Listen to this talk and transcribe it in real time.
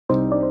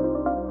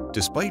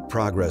Despite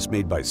progress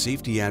made by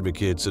safety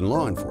advocates and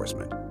law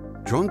enforcement,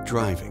 drunk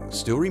driving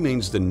still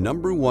remains the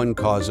 #1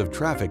 cause of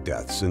traffic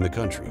deaths in the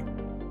country,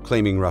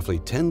 claiming roughly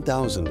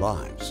 10,000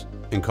 lives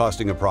and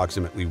costing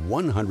approximately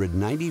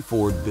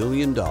 $194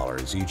 billion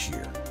each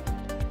year.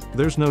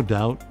 There's no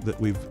doubt that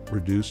we've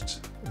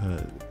reduced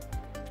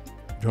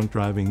drunk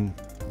driving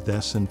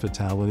deaths and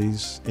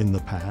fatalities in the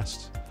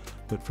past,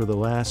 but for the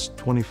last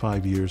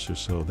 25 years or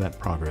so, that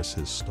progress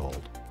has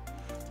stalled.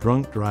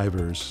 Drunk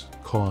drivers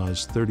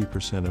cause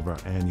 30% of our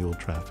annual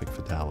traffic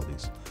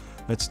fatalities.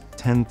 That's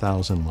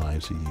 10,000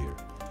 lives a year.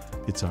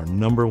 It's our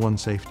 #1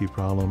 safety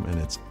problem, and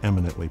it's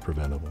eminently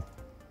preventable.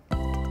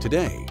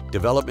 Today,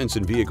 developments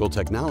in vehicle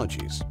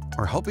technologies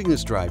are helping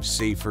us drive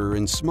safer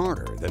and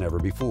smarter than ever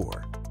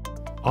before.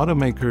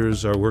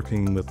 Automakers are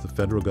working with the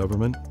federal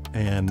government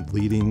and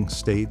leading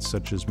states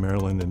such as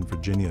Maryland and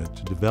Virginia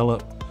to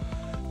develop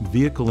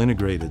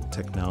vehicle-integrated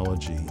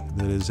technology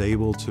that is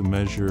able to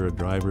measure a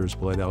driver's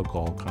blood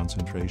alcohol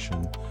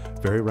concentration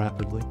very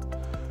rapidly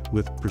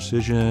with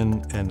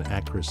precision and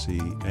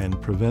accuracy and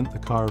prevent the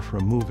car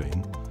from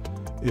moving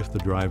if the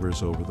driver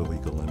is over the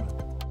legal limit.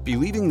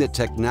 Believing that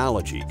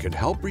technology could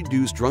help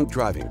reduce drunk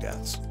driving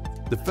deaths,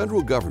 the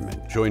federal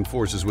government joined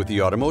forces with the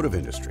automotive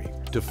industry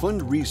to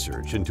fund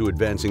research into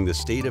advancing the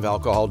state of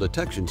alcohol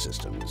detection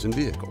systems in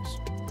vehicles.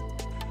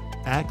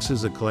 ACTS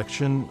is a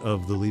collection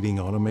of the leading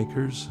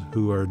automakers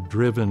who are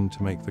driven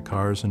to make the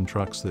cars and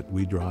trucks that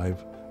we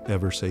drive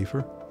ever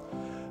safer.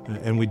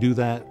 And we do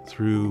that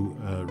through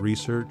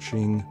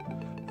researching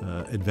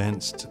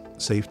advanced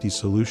safety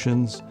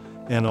solutions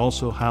and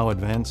also how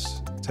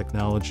advanced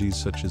technologies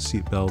such as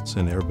seatbelts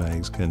and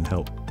airbags can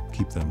help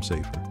keep them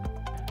safer.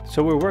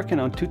 So we're working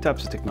on 2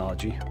 types of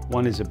technology.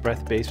 One is a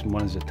breath-based and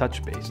one is a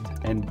touch-based.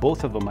 And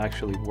both of them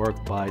actually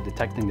work by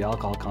detecting the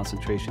alcohol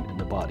concentration in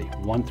the body.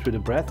 One through the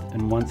breath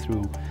and one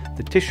through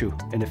the tissue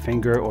in the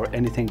finger or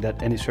any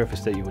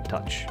surface that you would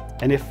touch.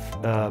 And if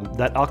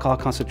that alcohol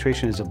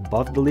concentration is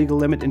above the legal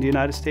limit in the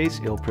United States,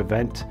 it'll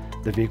prevent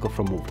the vehicle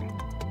from moving.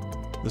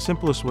 The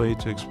simplest way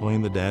to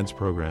explain the DADS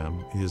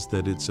program is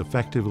that it's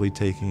effectively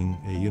taking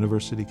a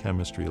university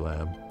chemistry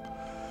lab,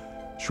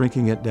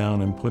 shrinking it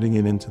down and putting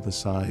it into the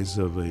size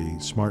of a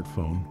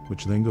smartphone,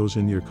 which then goes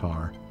in your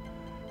car,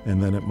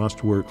 and then it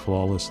must work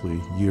flawlessly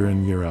year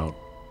in, year out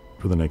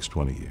for the next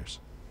 20 years.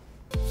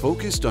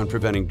 Focused on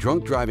preventing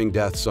drunk driving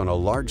deaths on a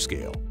large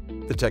scale,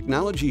 the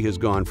technology has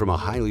gone from a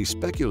highly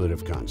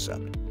speculative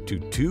concept to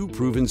 2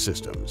 proven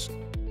systems.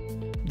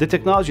 The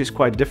technology is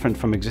quite different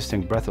from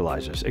existing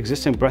breathalyzers.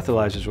 Existing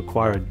breathalyzers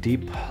require a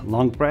deep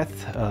lung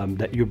breath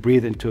that you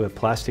breathe into a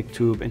plastic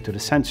tube into the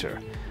sensor.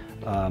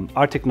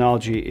 Our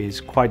technology is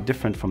quite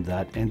different from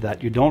that in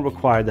that you don't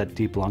require that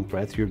deep lung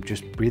breath. You're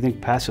just breathing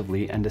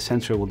passively and the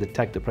sensor will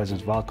detect the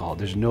presence of alcohol.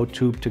 There's no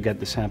tube to get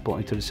the sample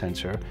into the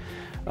sensor.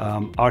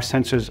 Our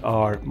sensors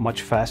are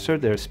much faster.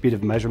 Their speed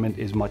of measurement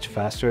is much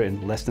faster,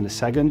 in less than a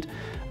second,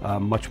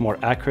 much more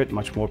accurate,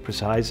 much more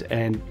precise,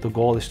 and the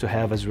goal is to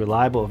have as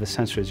reliable of a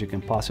sensor as you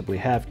can possibly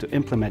have to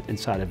implement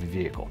inside of a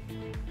vehicle.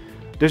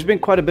 There's been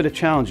quite a bit of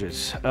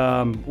challenges.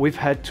 We've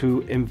had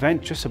to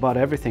invent just about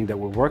everything that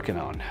we're working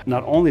on.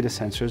 Not only the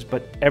sensors,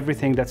 but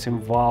everything that's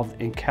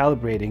involved in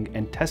calibrating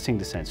and testing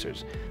the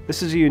sensors.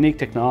 This is a unique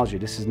technology.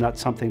 This is not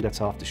something that's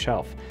off the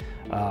shelf.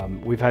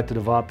 We've had to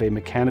develop a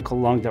mechanical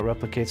lung that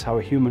replicates how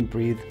a human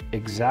breathes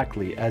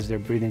exactly as they're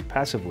breathing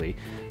passively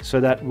so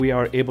that we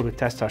are able to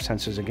test our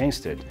sensors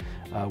against it.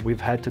 We've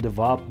had to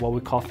develop what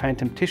we call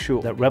phantom tissue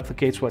that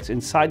replicates what's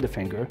inside the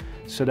finger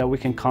so that we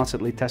can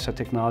constantly test our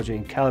technology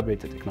and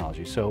calibrate the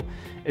technology. So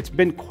it's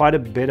been quite a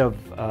bit of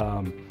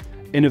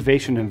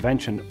innovation and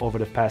invention over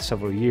the past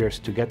several years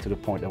to get to the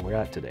point that we're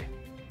at today.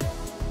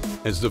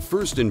 As the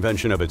first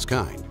invention of its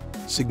kind,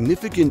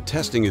 significant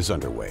testing is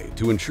underway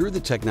to ensure the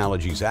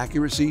technology's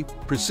accuracy,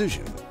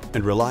 precision,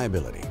 and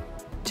reliability.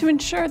 To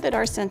ensure that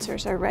our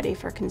sensors are ready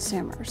for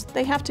consumers,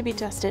 they have to be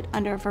tested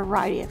under a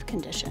variety of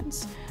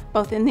conditions,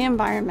 both in the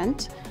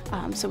environment,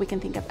 so we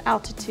can think of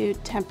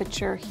altitude,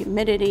 temperature,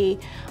 humidity,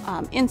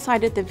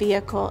 inside of the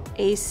vehicle,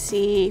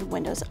 AC,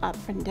 windows up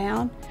and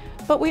down.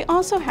 But we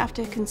also have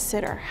to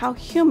consider how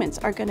humans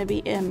are going to be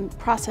in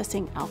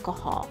processing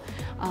alcohol.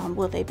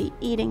 Will they be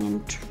eating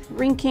and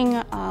drinking?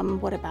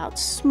 What about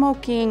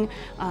smoking,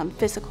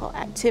 physical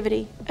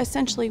activity?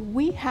 Essentially,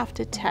 we have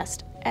to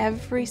test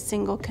every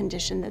single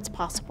condition that's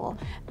possible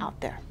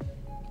out there.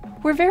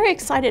 We're very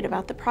excited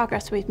about the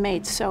progress we've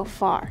made so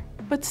far,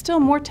 but still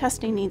more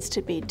testing needs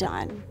to be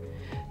done.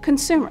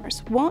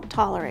 Consumers won't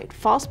tolerate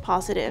false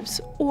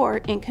positives or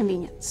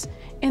inconvenience,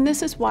 and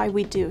this is why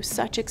we do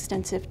such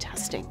extensive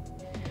testing.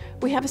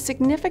 We have a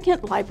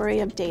significant library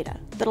of data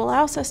that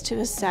allows us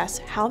to assess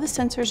how the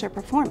sensors are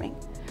performing,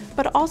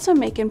 but also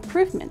make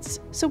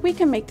improvements so we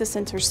can make the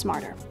sensors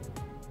smarter.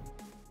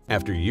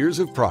 After years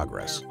of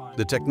progress,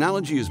 the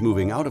technology is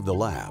moving out of the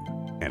lab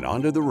and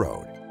onto the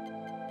road.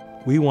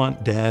 We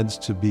want DADS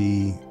to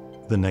be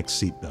the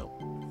next seatbelt,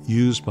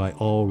 used by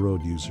all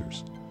road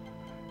users.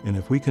 And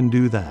if we can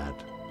do that,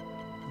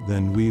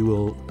 then we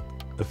will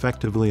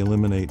effectively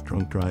eliminate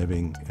drunk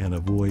driving and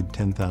avoid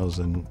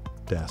 10,000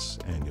 deaths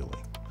annually.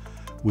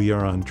 We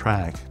are on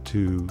track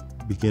to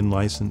begin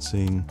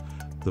licensing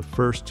the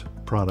first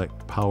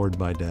product powered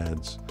by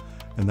dads,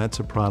 and that's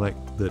a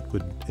product that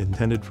would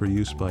intended for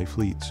use by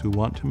fleets who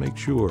want to make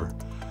sure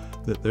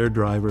that their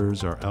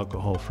drivers are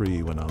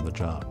alcohol-free when on the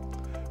job.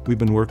 We've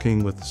been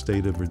working with the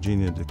state of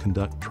Virginia to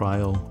conduct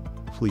trial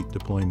fleet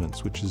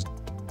deployments, which is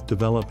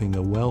developing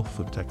a wealth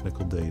of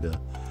technical data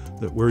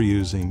that we're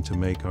using to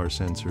make our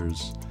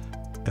sensors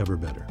ever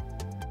better.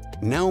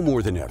 Now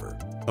more than ever,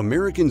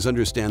 Americans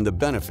understand the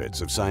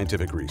benefits of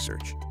scientific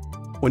research.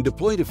 When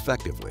deployed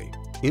effectively,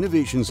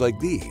 innovations like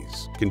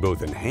these can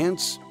both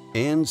enhance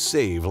and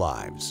save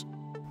lives.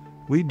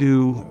 We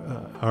do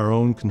our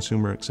own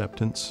consumer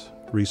acceptance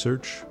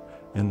research,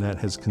 and that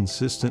has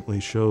consistently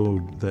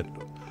showed that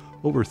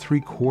over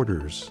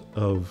 3/4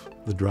 of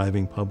the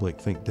driving public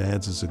think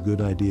DADS is a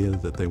good idea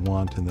that they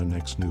want in their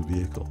next new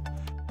vehicle.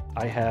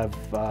 I have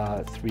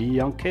 3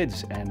 young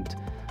kids, and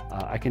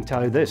I can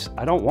tell you this,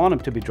 I don't want them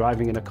to be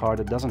driving in a car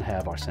that doesn't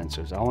have our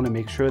sensors. I want to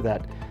make sure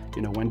that,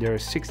 when they're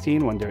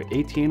 16, when they're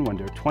 18, when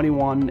they're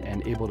 21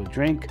 and able to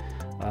drink,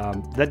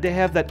 that they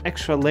have that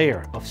extra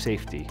layer of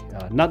safety.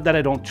 Not that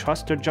I don't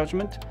trust their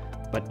judgment,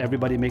 but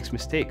everybody makes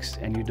mistakes,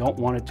 and you don't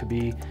want it to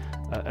be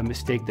a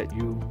mistake that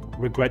you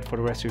regret for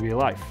the rest of your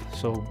life.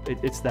 So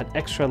it's that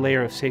extra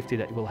layer of safety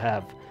that you will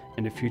have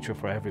in the future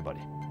for everybody.